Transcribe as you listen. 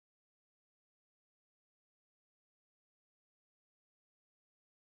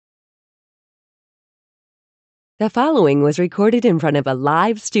The following was recorded in front of a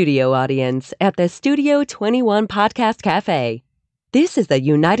live studio audience at the Studio 21 Podcast Cafe. This is the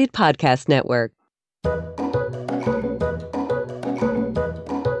United Podcast Network.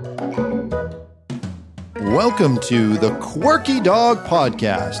 Welcome to the Quirky Dog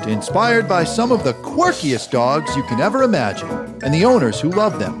Podcast, inspired by some of the quirkiest dogs you can ever imagine, and the owners who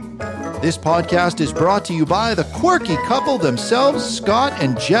love them. This podcast is brought to you by the quirky couple themselves, Scott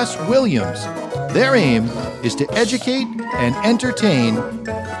and Jess Williams. Their aim is to educate and entertain.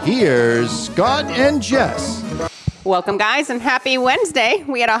 Here's Scott and Jess. Welcome, guys, and happy Wednesday.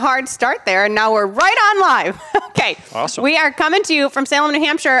 We had a hard start there, and now we're right on live. Okay. Awesome. We are coming to you from Salem, New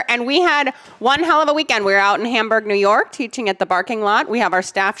Hampshire, and we had one hell of a weekend. We were out in Hamburg, New York, teaching at the Barking Lot. We have our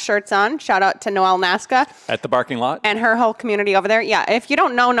staff shirts on. Shout out to Noelle Nasca. At the Barking Lot? And her whole community over there. Yeah, if you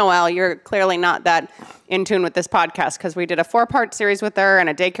don't know Noelle, you're clearly not that in tune with this podcast, because we did a 4-part series with her and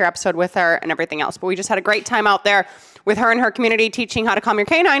a daycare episode with her and everything else. But we just had a great time out there with her and her community teaching how to calm your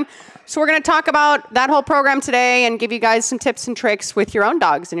canine. So we're going to talk about that whole program today and give you guys some tips and tricks with your own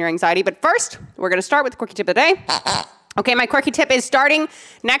dogs and your anxiety. But first, we're going to start with the quirky tip of the day. Okay, my quirky tip is starting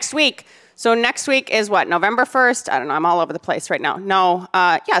next week. So next week is what, November 1st? I don't know, I'm all over the place right now. No,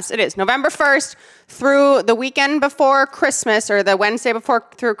 yes, it is. November 1st through the weekend before Christmas, or the Wednesday before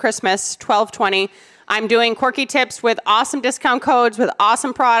through Christmas, 12/20. I'm doing quirky tips with awesome discount codes, with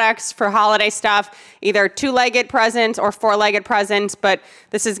awesome products for holiday stuff, either 2-legged presents or 4-legged presents. But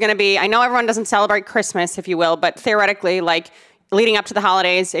this is going to be, I know everyone doesn't celebrate Christmas, if you will, but theoretically, like leading up to the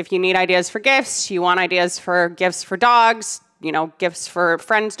holidays, if you need ideas for gifts, you want ideas for gifts for dogs, you know, gifts for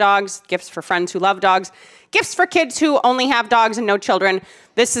friends' dogs, gifts for friends who love dogs, gifts for kids who only have dogs and no children,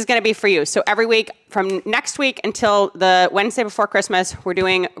 this is going to be for you. So every week, from next week until the Wednesday before Christmas, we're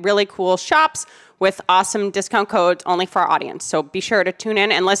doing really cool shops with awesome discount codes only for our audience. So be sure to tune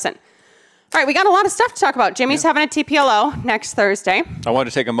in and listen. All right, we got a lot of stuff to talk about. Jimmy's having a TPLO next Thursday. I want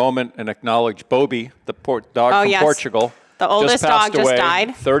to take a moment and acknowledge Bobby, the dog from Portugal. The oldest dog just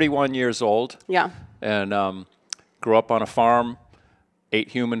died. 31 years old. Yeah. And grew up on a farm, ate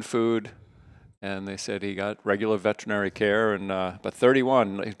human food, and they said he got regular veterinary care. And but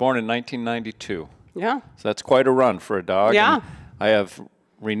 31, he's born in 1992. Yeah. So that's quite a run for a dog. Yeah. And I have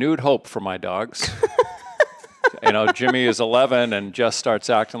renewed hope for my dogs. You know, Jimmy is 11 and just starts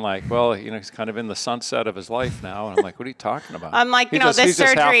acting like, well, you know, he's kind of in the sunset of his life now. And I'm like, what are you talking about? I'm like, this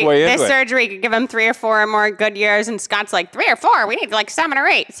surgery could give him 3 or 4 more good years. And Scott's like, 3 or 4? We need like 7 or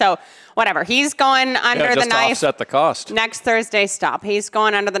 8. So whatever. He's going under the knife. Offset the cost. Next Thursday, stop. He's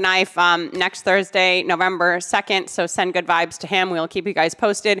going under the knife next Thursday, November 2nd. So send good vibes to him. We'll keep you guys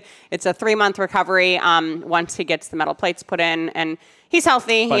posted. It's a 3-month recovery once he gets the metal plates put in. And he's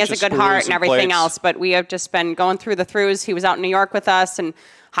healthy. He has a good heart and everything else. But we have just been going through the throughs. He was out in New York with us and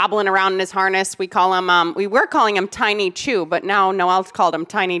hobbling around in his harness. We call him, we were calling him Tiny Chew, but now Noelle's called him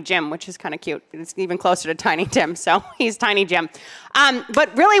Tiny Jim, which is kind of cute. It's even closer to Tiny Tim, so he's Tiny Jim.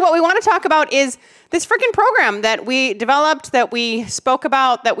 But really what we want to talk about is this freaking program that we developed, that we spoke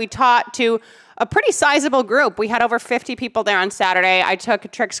about, that we taught to a pretty sizable group. We had over 50 people there on Saturday. I taught a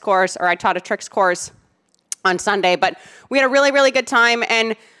tricks course on Sunday, but we had a really, really good time,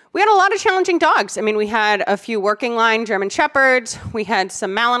 and we had a lot of challenging dogs. I mean, we had a few working line German Shepherds. We had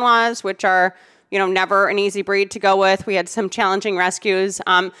some Malinois, which are, you know, never an easy breed to go with. We had some challenging rescues.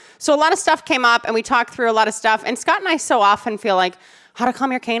 So a lot of stuff came up, and we talked through a lot of stuff. And Scott and I so often feel like how to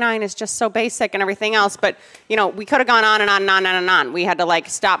calm your canine is just so basic and everything else. But, you know, we could have gone on and on and on and on. We had to, like,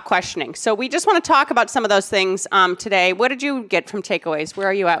 stop questioning. So we just want to talk about some of those things today. What did you get from takeaways? Where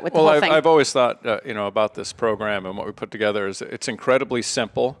are you at with the whole thing? I've always thought, you know, about this program and what we put together is it's incredibly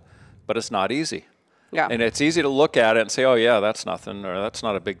simple, but it's not easy. Yeah. And it's easy to look at it and say, oh, yeah, that's nothing, or that's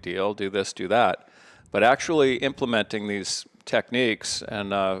not a big deal, do this, do that. But actually implementing these techniques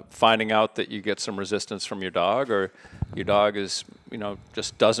and finding out that you get some resistance from your dog, or your dog is, you know,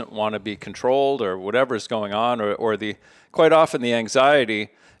 just doesn't want to be controlled, or whatever is going on, or quite often the anxiety,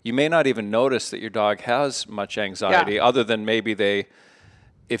 you may not even notice that your dog has much anxiety, other than maybe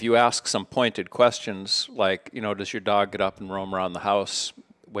if you ask some pointed questions like, you know, does your dog get up and roam around the house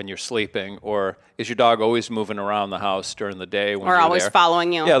when you're sleeping, or is your dog always moving around the house during the day when you're there? Or always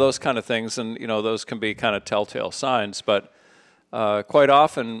following you. Yeah, those kind of things, and, you know, those can be kind of telltale signs, but quite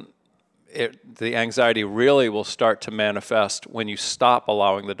often the anxiety really will start to manifest when you stop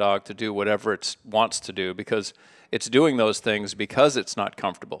allowing the dog to do whatever it wants to do, because it's doing those things because it's not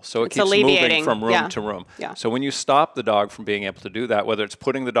comfortable. So it keeps moving from room to room. Yeah. So when you stop the dog from being able to do that, whether it's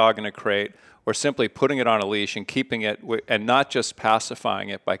putting the dog in a crate or simply putting it on a leash and keeping it, and not just pacifying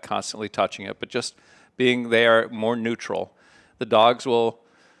it by constantly touching it, but just being there more neutral, the dogs will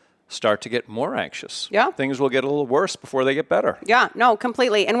start to get more anxious. Yeah. Things will get a little worse before they get better. Yeah, no,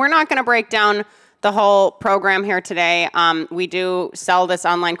 completely. And we're not going to break down the whole program here today. We do sell this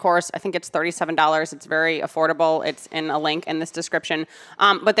online course. I think it's $37. It's very affordable. It's in a link in this description.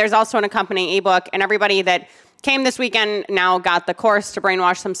 But there's also an accompanying ebook, and everybody that came this weekend now got the course to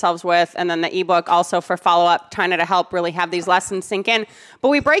brainwash themselves with, and then the ebook also for follow-up, trying to help really have these lessons sink in. But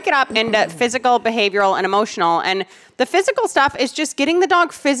we break it up into physical, behavioral, and emotional. And the physical stuff is just getting the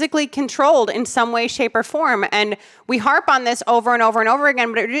dog physically controlled in some way, shape, or form. And we harp on this over and over and over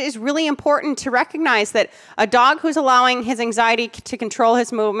again, but it is really important to recognize that a dog who's allowing his anxiety to control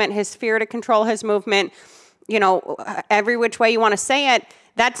his movement, his fear to control his movement, you know, every which way you want to say it,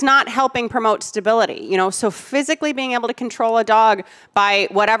 that's not helping promote stability, you know. So physically being able to control a dog by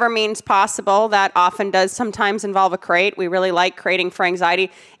whatever means possible, that often does sometimes involve a crate. We really like crating for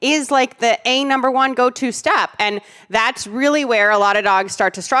anxiety, is like the number one go-to step. And that's really where a lot of dogs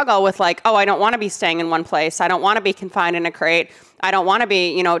start to struggle with, like, oh, I don't want to be staying in one place. I don't want to be confined in a crate. I don't want to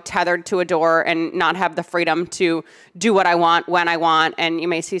be, you know, tethered to a door and not have the freedom to do what I want when I want. And you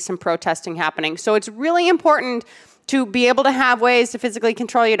may see some protesting happening. So it's really important to be able to have ways to physically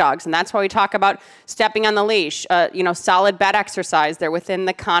control your dogs. And that's why we talk about stepping on the leash, you know, solid bed exercise. They're within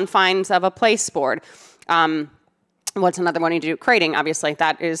the confines of a place board. What's another one you do? Crating, obviously.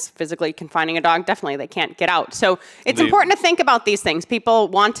 That is physically confining a dog. Definitely, they can't get out. So it's important to think about these things. People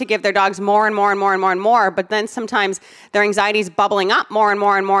want to give their dogs more and more and more and more and more, but then sometimes their anxiety is bubbling up more and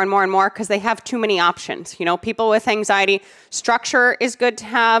more and more and more and more because they have too many options. You know, people with anxiety, structure is good to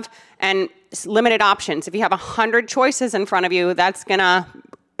have, and limited options. If you have 100 choices in front of you, that's going to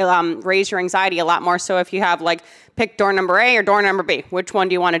raise your anxiety a lot more. So if you have, like, pick door number A or door number B, which one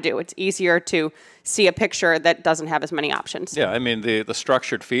do you want to do? It's easier to see a picture that doesn't have as many options. Yeah, I mean, the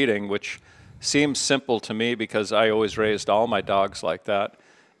structured feeding, which seems simple to me because I always raised all my dogs like that,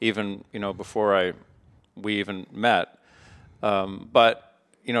 even, you know, before we even met. But,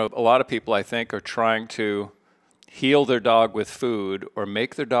 you know, a lot of people, I think, are trying to heal their dog with food or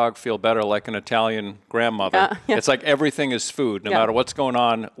make their dog feel better, like an Italian grandmother. Yeah. It's like everything is food. No matter what's going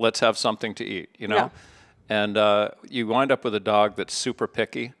on, let's have something to eat, you know? Yeah. And you wind up with a dog that's super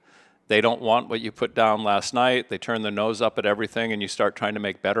picky. They don't want what you put down last night. They turn their nose up at everything, and you start trying to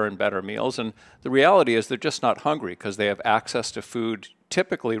make better and better meals. And the reality is they're just not hungry because they have access to food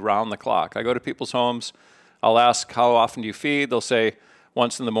typically round the clock. I go to people's homes. I'll ask, how often do you feed? They'll say,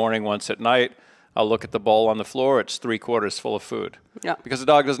 once in the morning, once at night. I'll look at the bowl on the floor. It's 3/4 full of food. Yeah. Because the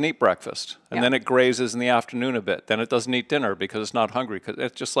dog doesn't eat breakfast. And then it grazes in the afternoon a bit. Then it doesn't eat dinner because it's not hungry. Because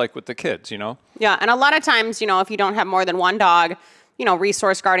it's just like with the kids, you know? Yeah, and a lot of times, you know, if you don't have more than one dog, you know,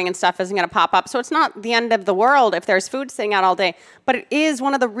 resource guarding and stuff isn't going to pop up. So it's not the end of the world if there's food sitting out all day. But it is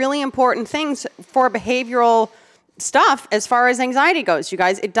one of the really important things for behavioral stuff as far as anxiety goes, you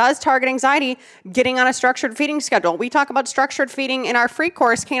guys. It does target anxiety, getting on a structured feeding schedule. We talk about structured feeding in our free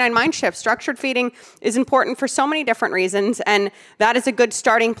course, Canine Mind Shift. Structured feeding is important for so many different reasons, and that is a good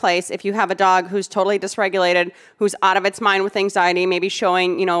starting place if you have a dog who's totally dysregulated, who's out of its mind with anxiety, maybe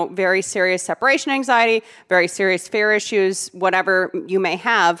showing, you know, very serious separation anxiety, very serious fear issues, whatever you may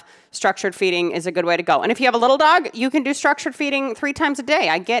have. Structured feeding is a good way to go. And if you have a little dog, you can do structured feeding 3 times a day.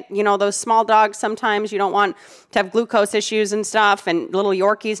 I get, you know, those small dogs, sometimes you don't want to have glucose issues and stuff, and little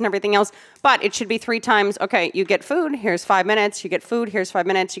Yorkies and everything else, but it should be 3 times. Okay, you get food, here's 5 minutes. You get food, here's 5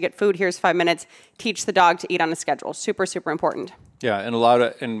 minutes. You get food, here's 5 minutes. Teach the dog to eat on a schedule. Super, super important. Yeah, and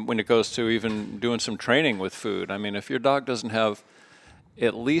and when it goes to even doing some training with food, I mean, if your dog doesn't have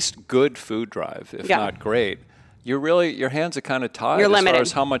at least good food drive, if not great, your hands are kind of tied as far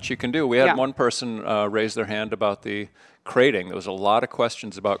as how much you can do. We had one person raise their hand about the crating. There was a lot of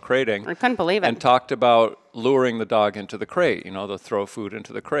questions about crating. I couldn't believe it. And talked about luring the dog into the crate, you know, they'll throw food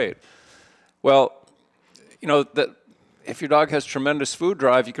into the crate. Well, you know, if your dog has tremendous food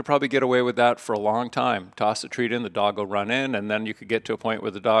drive, you could probably get away with that for a long time. Toss a treat in, the dog will run in, and then you could get to a point where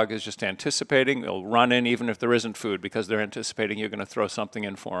the dog is just anticipating. They'll run in even if there isn't food because they're anticipating you're going to throw something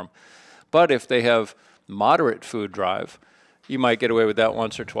in for them. But if they have moderate food drive, you might get away with that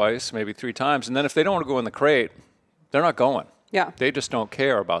once or twice, maybe 3 times. And then if they don't want to go in the crate, they're not going. Yeah. They just don't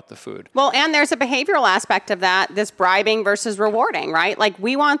care about the food. Well, and there's a behavioral aspect of that, this bribing versus rewarding, right? Like,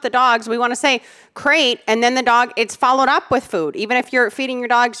 we want the dogs, we want to say crate, and then the dog, it's followed up with food. Even if you're feeding your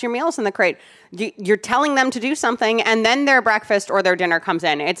dogs your meals in the crate, you're telling them to do something, and then their breakfast or their dinner comes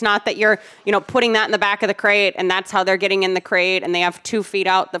in. It's not that you're, putting that in the back of the crate, and that's how they're getting in the crate, and they have 2 feet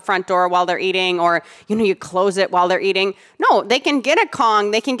out the front door while they're eating, or, you close it while they're eating. No, they can get a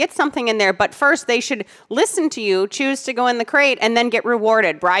Kong, they can get something in there, but first they should listen to you, choose to go in the crate, and then get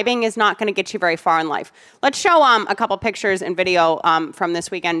rewarded. Bribing is not going to get you very far in life. Let's show a couple pictures and video from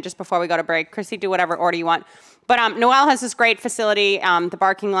this weekend just before we go to break. Chrissy, do whatever order you want. But Noelle has this great facility, the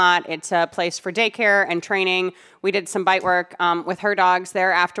parking lot. It's a place for daycare and training. We did some bite work with her dogs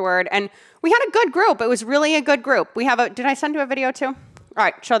there afterward. And we had a good group. It was really a good group. We have did I send you a video too? All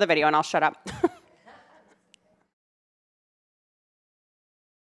right, show the video and I'll shut up.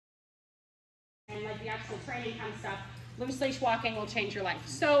 And like the actual training kind of stuff. Loose leash walking will change your life.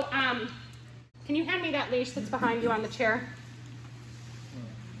 So can you hand me that leash that's behind you on the chair?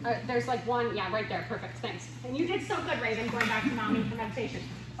 There's like one, yeah, right there. Perfect, thanks. And you did so good, Raven, going back to mommy for meditation.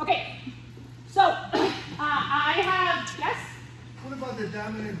 Okay, so I have, yes? What about the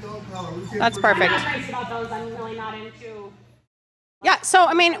dominant dog collar? That's perfect. I'm not crazy about those. I'm really not into... Yeah,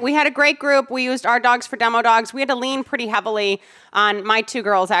 so, we had a great group. We used our dogs for demo dogs. We had to lean pretty heavily on my 2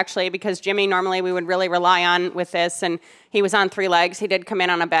 girls, actually, because Jimmy, normally we would really rely on with this, and he was on 3 legs. He did come in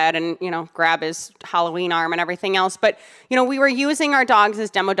on a bed and, grab his Halloween arm and everything else. But, we were using our dogs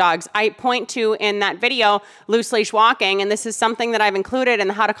as demo dogs. I point to, in that video, loose leash walking, and this is something that I've included in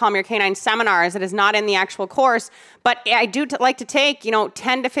the How to Calm Your Canine seminars. It is not in the actual course, but I do like to take,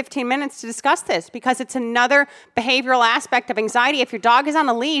 10 to 15 minutes to discuss this, because it's another behavioral aspect of anxiety. If your dog is on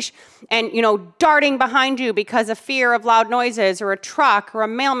a leash and, darting behind you because of fear of loud noises or a truck or a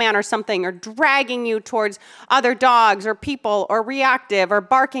mailman or something, or dragging you towards other dogs or people, or reactive or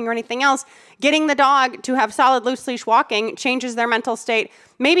barking or anything else, getting the dog to have solid loose leash walking changes their mental state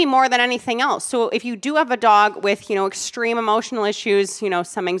maybe more than anything else. So if you do have a dog with, extreme emotional issues,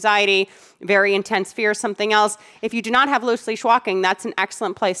 some anxiety, very intense fear, something else, if you do not have loose leash walking, that's an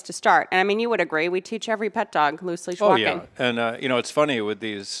excellent place to start. And you would agree, we teach every pet dog loose leash walking. Oh yeah, and it's funny with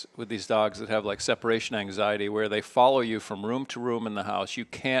these dogs that have like separation anxiety, where they follow you from room to room in the house. You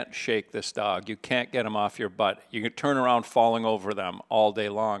can't shake this dog. You can't get them off your butt. You can turn around falling over them all day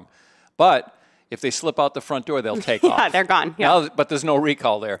long. But if they slip out the front door, they'll take off. Yeah, they're gone. Yeah. Now, but there's no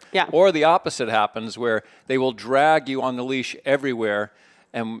recall there. Yeah. Or the opposite happens, where they will drag you on the leash everywhere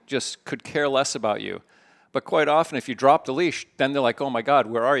and just could care less about you. But quite often, if you drop the leash, then they're like, oh my God,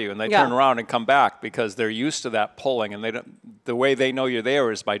 where are you? And they turn around and come back, because they're used to that pulling, and the way they know you're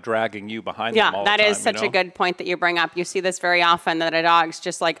there is by dragging you behind them all the time. Yeah, that is such a good point that you bring up. You see this very often, that a dog's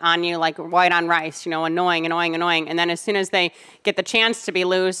just like on you, like white on rice, annoying. And then as soon as they get the chance to be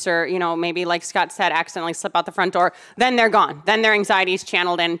loose, or, maybe like Scott said, accidentally slip out the front door, then they're gone. Then their anxiety is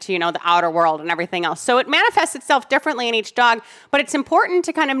channeled into, the outer world and everything else. So it manifests itself differently in each dog, but it's important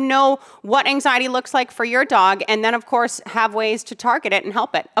to kind of know what anxiety looks like for your dog, and then of course have ways to target it and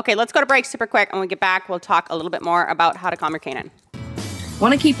help it. Okay, let's go to break super quick, and when we get back, we'll talk a little bit more about how to calm your canine.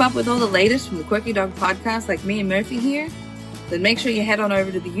 Want to keep up with all the latest from the Quirky Dog podcast like me and Murphy here? Then make sure you head on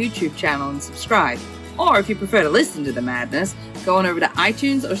over to the YouTube channel and subscribe. Or if you prefer to listen to the madness, go on over to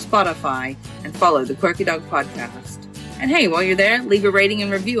iTunes or Spotify and follow the Quirky Dog podcast. And hey, while you're there, leave a rating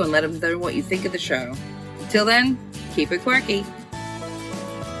and review and let them know what you think of the show. Until then, keep it quirky.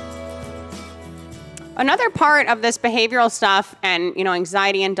 Another part of this behavioral stuff and,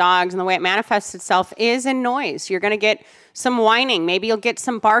 anxiety in dogs and the way it manifests itself is in noise. You're going to get some whining. Maybe you'll get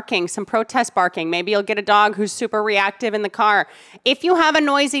some barking, some protest barking. Maybe you'll get a dog who's super reactive in the car. If you have a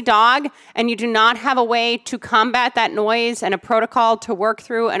noisy dog and you do not have a way to combat that noise and a protocol to work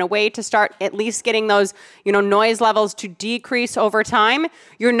through and a way to start at least getting those, noise levels to decrease over time,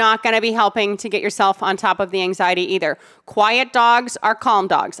 you're not going to be helping to get yourself on top of the anxiety either. Quiet dogs are calm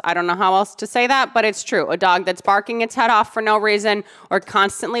dogs. I don't know how else to say that, but it's true. A dog that's barking its head off for no reason or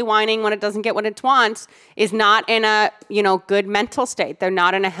constantly whining when it doesn't get what it wants is not in a, good mental state. They're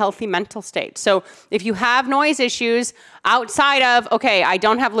not in a healthy mental state. So if you have noise issues outside of, okay, I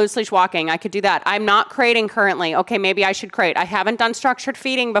don't have loose leash walking, I could do that. I'm not crating currently. Okay, maybe I should crate. I haven't done structured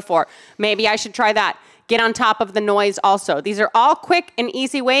feeding before. Maybe I should try that. Get on top of the noise also. These are all quick and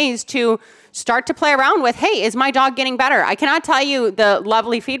easy ways to start to play around with, hey, is my dog getting better? I cannot tell you the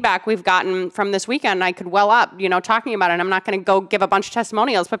lovely feedback we've gotten from this weekend. I could well up, talking about it. I'm not going to go give a bunch of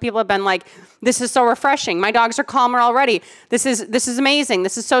testimonials, but people have been like, this is so refreshing. My dogs are calmer already. This is amazing.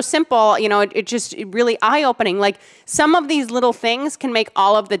 This is so simple. It just really eye-opening. Like, some of these little things can make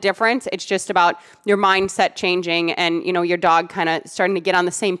all of the difference. It's just about your mindset changing and, your dog kind of starting to get on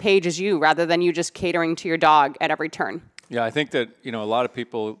the same page as you rather than you just catering to your dog at every turn. Yeah, I think that, a lot of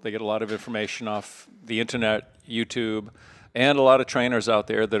people, they get a lot of information off the internet, YouTube, and a lot of trainers out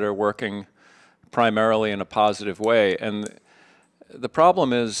there that are working primarily in a positive way. And the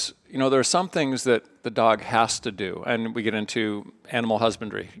problem is, there are some things that the dog has to do, and we get into animal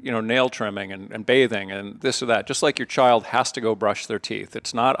husbandry, nail trimming and bathing and this or that, just like your child has to go brush their teeth.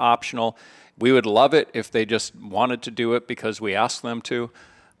 It's not optional. We would love it if they just wanted to do it because we asked them to,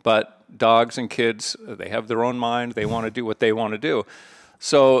 but dogs and kids, they have their own mind. They want to do what they want to do.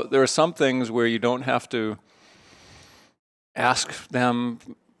 So there are some things where you don't have to ask them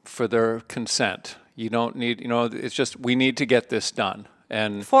for their consent. You don't need, it's just, we need to get this done.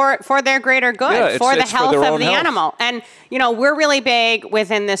 And for their greater good, for the health of the animal. And, we're really big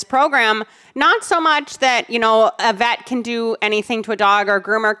within this program, not so much that, a vet can do anything to a dog or a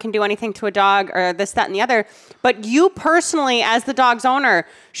groomer can do anything to a dog or this, that, and the other, but you personally, as the dog's owner,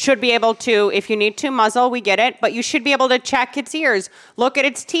 should be able to, if you need to muzzle, we get it, but you should be able to check its ears, look at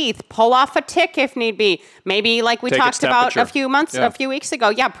its teeth, pull off a tick if need be. Maybe like we talked about a few weeks ago.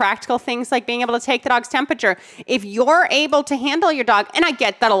 Yeah, practical things like being able to take the dog's temperature. If you're able to handle your dog, and I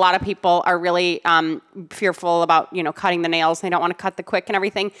get that a lot of people are really fearful about, cutting the nails. They don't want to cut the quick and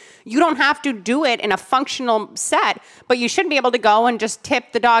everything. You don't have to do it in a functional set, but you should be able to go and just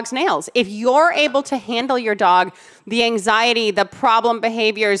tip the dog's nails. If you're able to handle your dog, the anxiety, the problem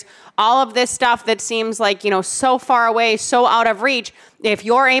behaviors, all of this stuff that seems like, so far away, so out of reach, if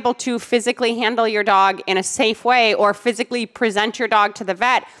you're able to physically handle your dog in a safe way or physically present your dog to the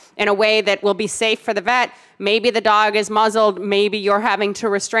vet in a way that will be safe for the vet, maybe the dog is muzzled, maybe you're having to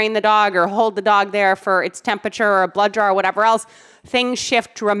restrain the dog or hold the dog there for its temperature or a blood draw or whatever else, things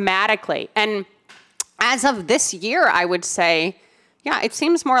shift dramatically. And as of this year, I would say, it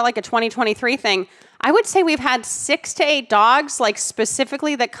seems more like a 2023 thing. I would say we've had 6 to 8 dogs, like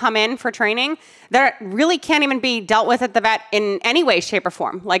specifically that come in for training that really can't even be dealt with at the vet in any way, shape, or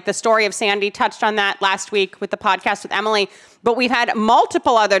form. Like the story of Sandy, touched on that last week with the podcast with Emily. But we've had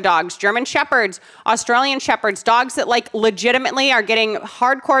multiple other dogs, German Shepherds, Australian Shepherds, dogs that like legitimately are getting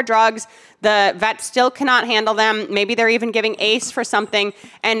hardcore drugs. The vet still cannot handle them. Maybe they're even giving ACE for something.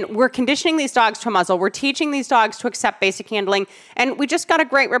 And we're conditioning these dogs to muzzle. We're teaching these dogs to accept basic handling. And we just got a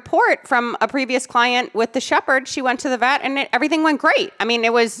great report from a previous client with the Shepherd. She went to the vet and everything went great. I mean,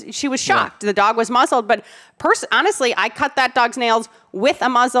 she was shocked. Yeah. The dog was muzzled, but honestly, I cut that dog's nails with a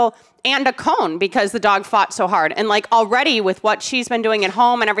muzzle and a cone because the dog fought so hard. And like already with what she's been doing at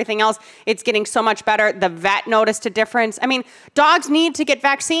home and everything else, it's getting so much better. The vet noticed a difference. I mean, dogs need to get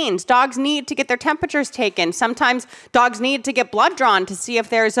vaccines. Dogs need to get their temperatures taken. Sometimes dogs need to get blood drawn to see if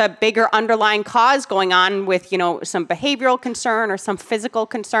there's a bigger underlying cause going on with, some behavioral concern or some physical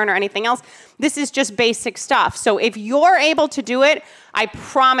concern or anything else. This is just basic stuff. So if you're able to do it, I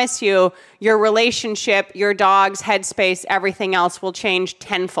promise you, your relationship, your dog's headspace, everything else will change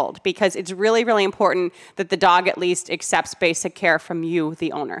tenfold because it's really, really important that the dog at least accepts basic care from you,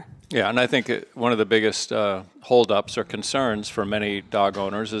 the owner. Yeah, and I think one of the biggest holdups or concerns for many dog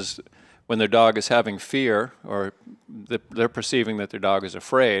owners is when their dog is having fear or they're perceiving that their dog is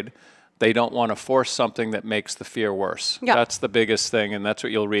afraid, they don't want to force something that makes the fear worse. Yeah. That's the biggest thing, and that's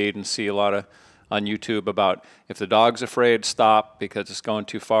what you'll read and see a lot of on YouTube about if the dog's afraid, stop because it's going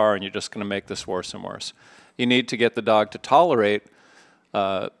too far and you're just going to make this worse and worse. You need to get the dog to tolerate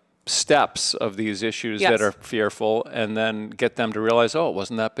steps of these issues that are fearful and then get them to realize, it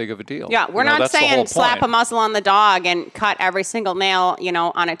wasn't that big of a deal. Yeah, we're not saying slap a muzzle on the dog and cut every single nail,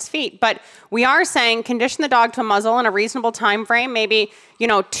 on its feet, but we are saying condition the dog to a muzzle in a reasonable time frame, maybe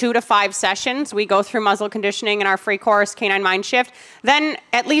 2 to 5 sessions. We go through muzzle conditioning in our free course, Canine Mind Shift. Then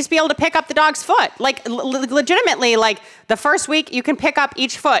at least be able to pick up the dog's foot. Like legitimately, like the first week you can pick up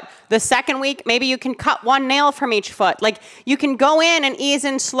each foot. The second week, maybe you can cut 1 nail from each foot. Like you can go in and ease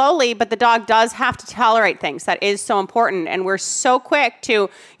in slowly, but the dog does have to tolerate things. That is so important. And we're so quick to,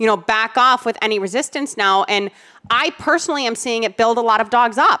 back off with any resistance now. And I personally am seeing it build a lot of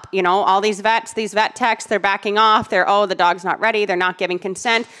dogs up. All these vet techs, they're backing off. The dog's not ready. They're not giving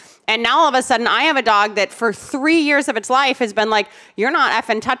consent. And now all of a sudden I have a dog that for 3 years of its life has been like, you're not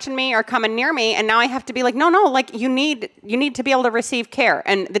effing touching me or coming near me. And now I have to be like, no, like you need to be able to receive care.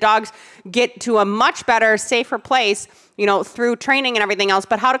 And the dogs get to a much better, safer place, through training and everything else.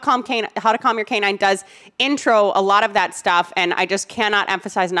 But How to Calm Your Canine does intro a lot of that stuff. And I just cannot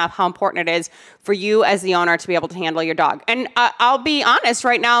emphasize enough how important it is for you as the owner to be able to handle your dog. And I'll be honest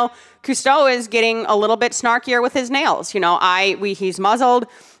right now, Cousteau is getting a little bit snarkier with his nails. He's muzzled.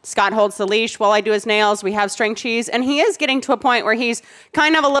 Scott holds the leash while I do his nails. We have string cheese. And he is getting to a point where he's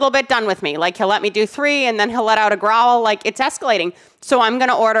kind of a little bit done with me. Like he'll let me do 3 and then he'll let out a growl. Like it's escalating. So I'm going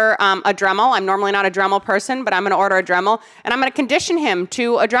to order a Dremel. I'm normally not a Dremel person, but I'm going to order a Dremel and I'm going to condition him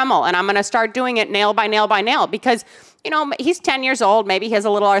to a Dremel. And I'm going to start doing it nail by nail by nail because he's 10 years old. Maybe he has a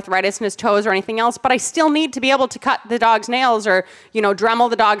little arthritis in his toes or anything else, but I still need to be able to cut the dog's nails or, Dremel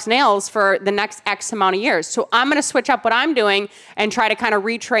the dog's nails for the next X amount of years. So I'm going to switch up what I'm doing and try to kind of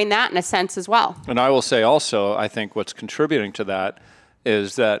retrain that in a sense as well. And I will say also, I think what's contributing to that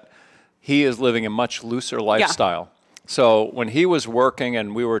is that he is living a much looser lifestyle. Yeah. So when he was working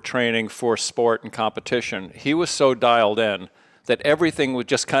and we were training for sport and competition, he was so dialed in that everything would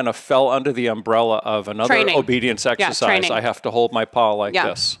just kind of fell under the umbrella of another obedience exercise. I have to hold my paw like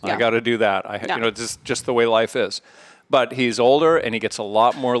this. I got to do that. It's just the way life is. But he's older and he gets a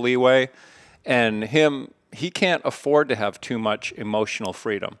lot more leeway. And he can't afford to have too much emotional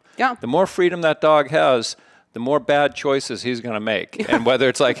freedom. Yeah. The more freedom that dog has, the more bad choices he's going to make. And whether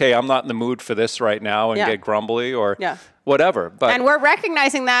it's like, hey, I'm not in the mood for this right now and get grumbly or whatever. And we're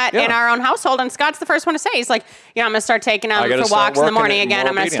recognizing that in our own household. And Scott's the first one to say, he's like, I'm going to start taking him for walks in the morning again.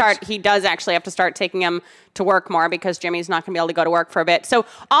 I'm going to start, he does actually have to start taking him to work more because Jimmy's not going to be able to go to work for a bit. So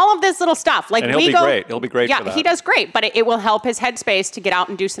all of this little stuff, like and he'll be great. He'll be great for that. He does great, but it will help his headspace to get out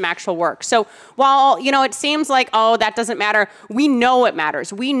and do some actual work. So while, it seems like, that doesn't matter, we know it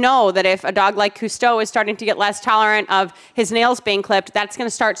matters. We know that if a dog like Cousteau is starting to get less tolerant of his nails being clipped, that's going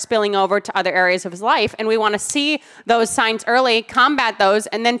to start spilling over to other areas of his life. And we want to see those signs early, combat those,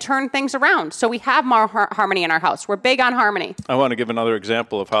 and then turn things around. So we have more harmony in our house. We're big on harmony. I want to give another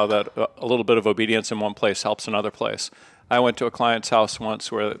example of how that a little bit of obedience in one place helps another place. I went to a client's house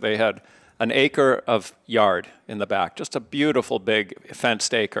once where they had an acre of yard in the back, just a beautiful big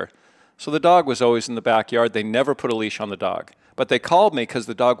fenced acre. So the dog was always in the backyard. They never put a leash on the dog. But they called me because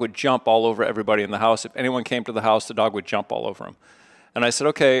the dog would jump all over everybody in the house. If anyone came to the house, the dog would jump all over him. And I said,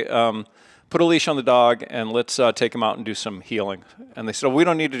 okay, put a leash on the dog and let's take him out and do some healing. And they said, we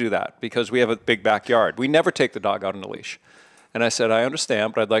don't need to do that because we have a big backyard. We never take the dog out on a leash. And I said, I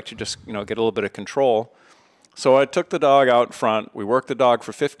understand, but I'd like to just get a little bit of control. So I took the dog out in front. We worked the dog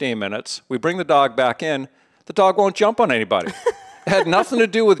for 15 minutes. We bring the dog back in. The dog won't jump on anybody. It had nothing to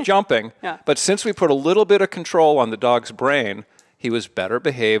do with jumping. But since we put a little bit of control on the dog's brain, he was better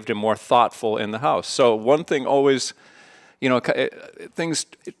behaved and more thoughtful in the house. So one thing always, things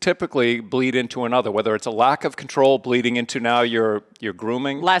typically bleed into another, whether it's a lack of control bleeding into now your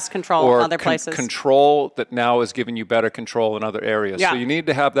grooming. Less control or in other places. Control that now is giving you better control in other areas. So you need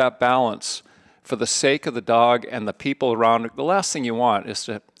to have that balance for the sake of the dog and the people around it. The last thing you want is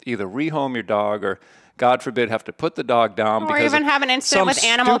to either rehome your dog or, God forbid, have to put the dog down. Or even have an incident with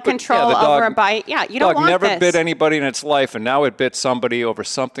animal control over a bite. Yeah, you don't want this. The dog never bit anybody in its life, and now it bit somebody over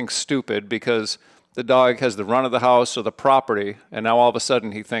something stupid because the dog has the run of the house or the property, and now all of a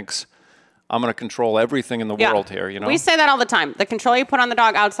sudden he thinks, I'm going to control everything in the world here, We say that all the time. The control you put on the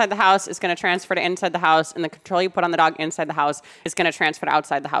dog outside the house is going to transfer to inside the house, and the control you put on the dog inside the house is going to transfer to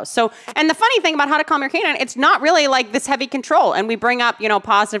outside the house. So, and the funny thing about how to calm your canine, it's not really like this heavy control. And we bring up,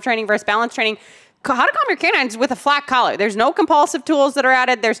 positive training versus balance training. How to calm your canines with a flat collar. There's no compulsive tools that are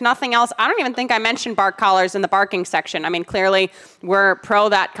added. There's nothing else. I don't even think I mentioned bark collars in the barking section. I mean, clearly we're pro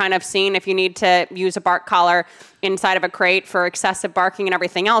that kind of scene if you need to use a bark collar inside of a crate for excessive barking and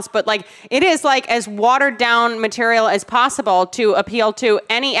everything else. But it is as watered down material as possible to appeal to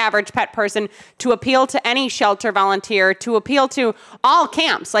any average pet person, to appeal to any shelter volunteer, to appeal to all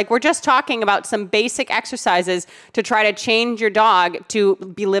camps. We're just talking about some basic exercises to try to change your dog to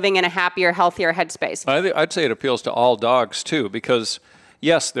be living in a happier, healthier headspace. I'd say it appeals to all dogs too, because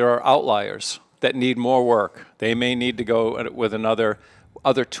yes, there are outliers that need more work. They may need to go with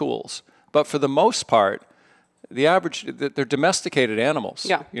other tools. But for the most part, they're domesticated animals.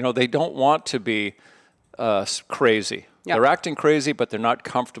 They don't want to be crazy. They're acting crazy, but they're not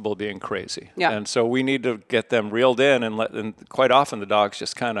comfortable being crazy. And so we need to get them reeled in and quite often the dogs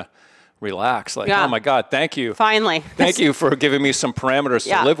just kind of relax. Oh my God, thank you. Finally. Thank you for giving me some parameters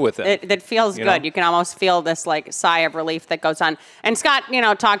to live within. It feels good. You can almost feel this sigh of relief that goes on. And Scott,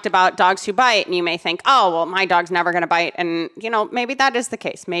 talked about dogs who bite, and you may think, oh, well, my dog's never going to bite. And, maybe that is the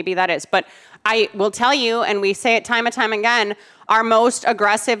case. Maybe that is. But I will tell you, and we say it time and time again, our most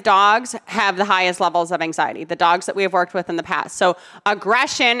aggressive dogs have the highest levels of anxiety, the dogs that we have worked with in the past. So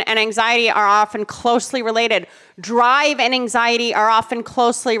aggression and anxiety are often closely related. Drive and anxiety are often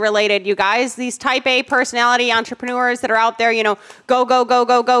closely related. You guys, these type A personality entrepreneurs that are out there, go, go, go,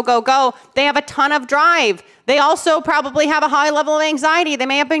 go, go, go, go, they have a ton of drive. They also probably have a high level of anxiety. They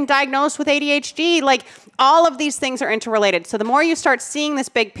may have been diagnosed with ADHD. Like, all of these things are interrelated. So the more you start seeing this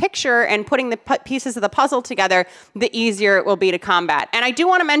big picture and putting the pieces of the puzzle together, the easier it will be to combat. And I do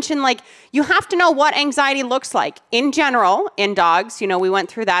want to mention, like, you have to know what anxiety looks like. In general, in dogs, you know, we went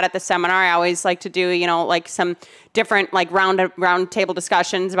through that at the seminar. I always like to do, you know, like some different like round table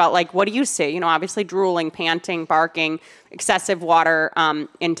discussions about like, what do you see? You know, obviously drooling, panting, barking, excessive water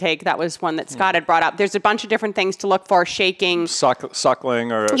intake. That was one that Scott had brought up. There's a bunch of different things to look for: shaking,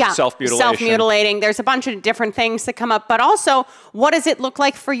 suckling, or self-mutilation. Self-mutilating. There's a bunch of different things that come up. But also, what does it look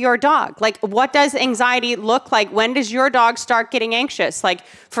like for your dog? Like, what does anxiety look like? When does your dog start getting anxious? Like,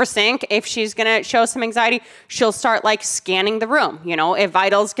 for Sink, if she's going to show some anxiety, she'll start like scanning the room. You know, if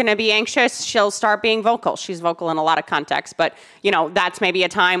Vital's going to be anxious, she'll start being vocal. She's vocal in a lot of contexts, but you know, that's maybe a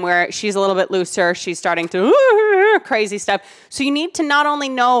time where she's a little bit looser. She's starting to crazy stuff. So you need to not only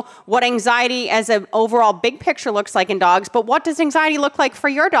know what anxiety as an overall big picture looks like in dogs, but what does anxiety look like for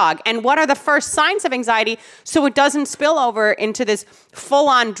your dog? And what are the first signs of anxiety so it doesn't spill over into this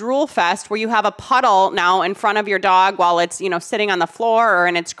full-on drool fest where you have a puddle now in front of your dog while it's, you know, sitting on the floor or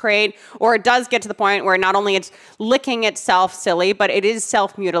in its crate, or it does get to the point where not only it's licking itself silly, but it is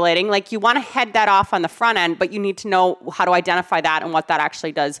self-mutilating. Like, you want to head that off on the front end, but you need to know how to identify that and what that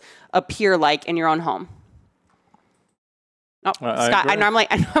actually does appear like in your own home. Oh, Scott, I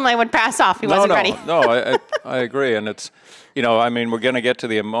normally would pass off. He wasn't ready. No, I agree. And it's, you know, I mean, we're going to get to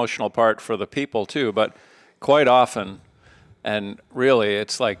the emotional part for the people too, but quite often, and really,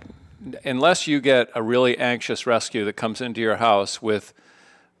 it's like, unless you get a really anxious rescue that comes into your house with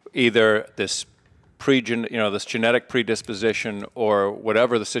either this this genetic predisposition or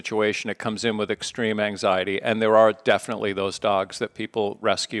whatever the situation, it comes in with extreme anxiety. And there are definitely those dogs that people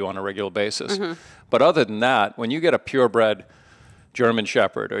rescue on a regular basis. Mm-hmm. But other than that, when you get a purebred German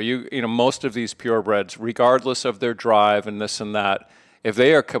Shepherd, or you know, most of these purebreds, regardless of their drive and this and that, if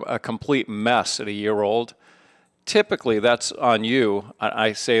they are a complete mess at a year old, typically that's on you.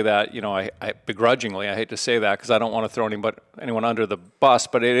 I say that, you know, I begrudgingly, I hate to say that because I don't want to throw anyone under the bus,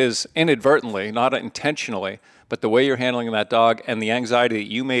 but it is inadvertently, not intentionally, but the way you're handling that dog and the anxiety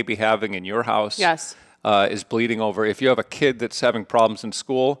that you may be having in your house is bleeding over. If you have a kid that's having problems in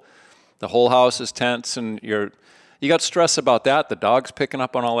school, the whole house is tense and you got stress about that. The dog's picking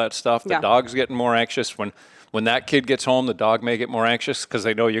up on all that stuff. The dog's getting more anxious. When that kid gets home, the dog may get more anxious because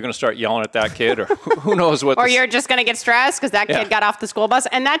they know you're going to start yelling at that kid, or who knows what. Or you're just going to get stressed because that kid got off the school bus.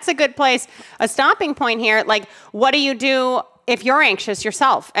 And that's a good place, a stopping point here. Like, what do you do if you're anxious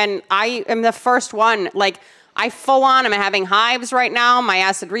yourself? And I am the first one, like, I'm having hives right now. My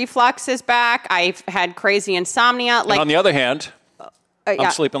acid reflux is back. I've had crazy insomnia. Like, and on the other hand,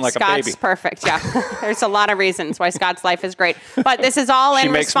 I'm sleeping like a baby. Scott's perfect, yeah. There's a lot of reasons why Scott's life is great. But this is all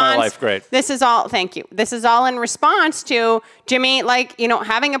in response. She makes my life great. Thank you. This is all in response to Jimmy, like, you know,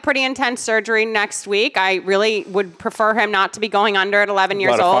 having a pretty intense surgery next week. I really would prefer him not to be going under at 11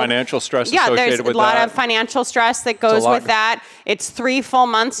 years old. A lot of financial stress associated with that. Yeah, there's a lot of financial stress that goes with that. It's 3 full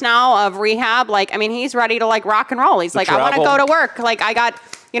months now of rehab. Like, I mean, he's ready to, like, rock and roll. He's like, I want to go to work. Like, I got,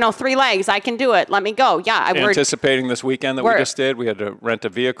 you know, 3 legs. I can do it. Let me go. Yeah. Anticipating this weekend that we just did, we had to rent a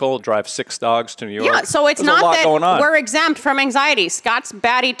vehicle, drive 6 dogs to New York. Yeah, so it's not that we're exempt from anxiety. Scott's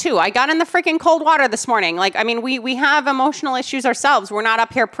batty too. I got in the freaking cold water this morning. Like, I mean, we have emotional issues ourselves. We're not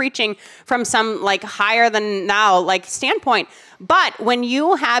up here preaching from some like higher than now like standpoint. But when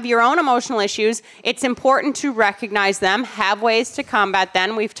you have your own emotional issues, it's important to recognize them, have ways to combat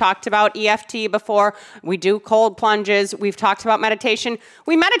them. We've talked about EFT before. We do cold plunges. We've talked about meditation.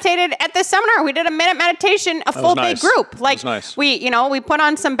 We meditated at this seminar. We did a minute meditation, a full day group. Like, we put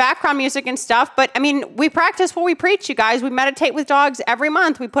on some background music and stuff. But I mean, we practice what we preach, you guys. We meditate with dogs every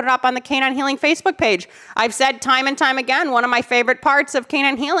month. We put it up on the Canine Healing Facebook page. I've said time and time again, one of my favorite parts of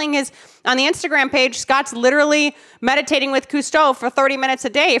Canine Healing is on the Instagram page, Scott's literally meditating with Cousteau for 30 minutes a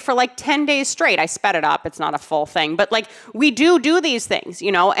day for like 10 days straight. I sped it up. It's not a full thing. But like, we do these things,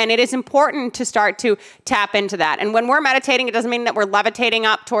 you know, and it is important to start to tap into that. And when we're meditating, it doesn't mean that we're levitating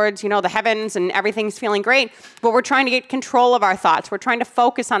up towards, you know, the heavens and everything's feeling great, but we're trying to get control of our thoughts. We're trying to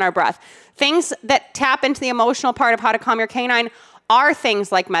focus on our breath. Things that tap into the emotional part of how to calm your canine are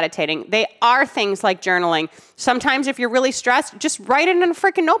things like meditating. They are things like journaling. Sometimes if you're really stressed, just write it in a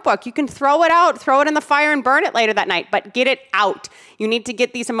freaking notebook. You can throw it out, throw it in the fire and burn it later that night, but get it out. You need to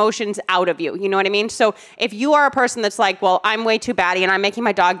get these emotions out of you. You know what I mean? So if you are a person that's like, well, I'm way too batty and I'm making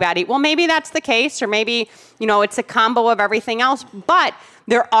my dog batty, well, maybe that's the case, or maybe, it's a combo of everything else, but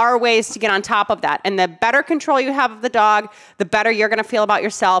there are ways to get on top of that. And the better control you have of the dog, the better you're going to feel about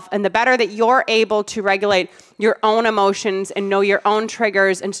yourself, and the better that you're able to regulate your own emotions and know your own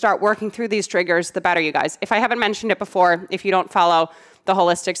triggers and start working through these triggers, the better, you guys. If I haven't mentioned it before, if you don't follow the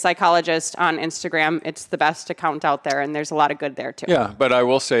Holistic Psychologist on Instagram, it's the best account out there, and there's a lot of good there too. Yeah, but I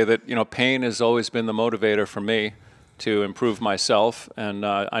will say that, pain has always been the motivator for me to improve myself, and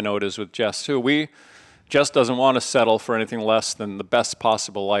I know it is with Jess too. Jess doesn't want to settle for anything less than the best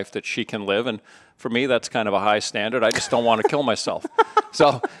possible life that she can live. And for me, that's kind of a high standard. I just don't want to kill myself.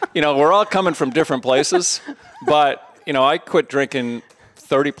 So, we're all coming from different places. But, I quit drinking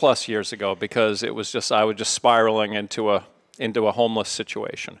 30 plus years ago because it was just, I was just spiraling into a homeless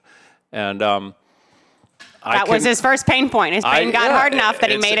situation. And that was his first pain point. His pain got hard enough that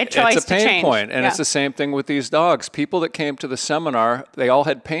he made a choice to change. It's a pain point, and it's the same thing with these dogs. People that came to the seminar, they all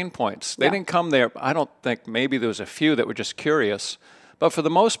had pain points. They didn't come there. I don't think, maybe there was a few that were just curious. But for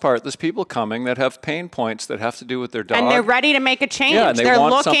the most part, there's people coming that have pain points that have to do with their dog. And they're ready to make a change. Yeah, and they're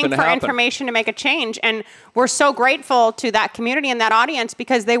want looking for happen. information to make a change. And we're so grateful to that community and that audience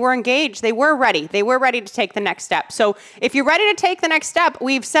because they were engaged. They were ready. They were ready to take the next step. So if you're ready to take the next step,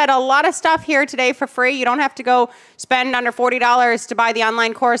 we've said a lot of stuff here today for free. You don't have to go spend under $40 to buy the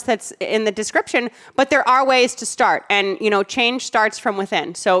online course that's in the description, but there are ways to start. And, change starts from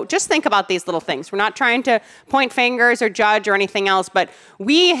within. So just think about these little things. We're not trying to point fingers or judge or anything else, but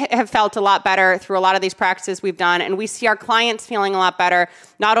we have felt a lot better through a lot of these practices we've done, and we see our clients feeling a lot better,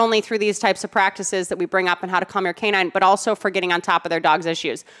 not only through these types of practices that we bring up and how to calm your canine, but also for getting on top of their dog's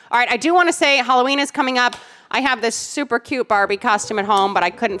issues. All right, I do want to say Halloween is coming up. I have this super cute Barbie costume at home, but I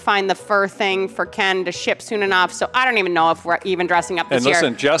couldn't find the fur thing for Ken to ship soon enough, so I don't even know if we're even dressing up this year. And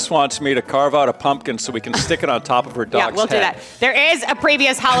listen, Jess wants me to carve out a pumpkin so we can stick it on top of her dog's head. Yeah, we'll do that. There is a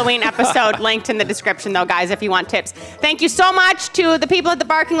previous Halloween episode linked in the description, though, guys, if you want tips. Thank you so much to the people at the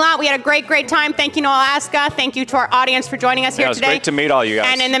parking lot. We had a great, great time. Thank you, Alaska. Thank you to our audience for joining us here today. It was great to meet all you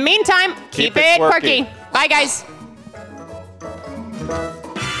guys. And in the meantime, keep it quirky. Bye, guys.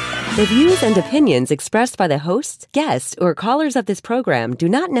 The views and opinions expressed by the hosts, guests, or callers of this program do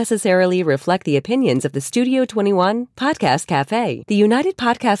not necessarily reflect the opinions of the Studio 21 Podcast Cafe, the United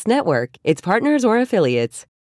Podcast Network, its partners, or affiliates.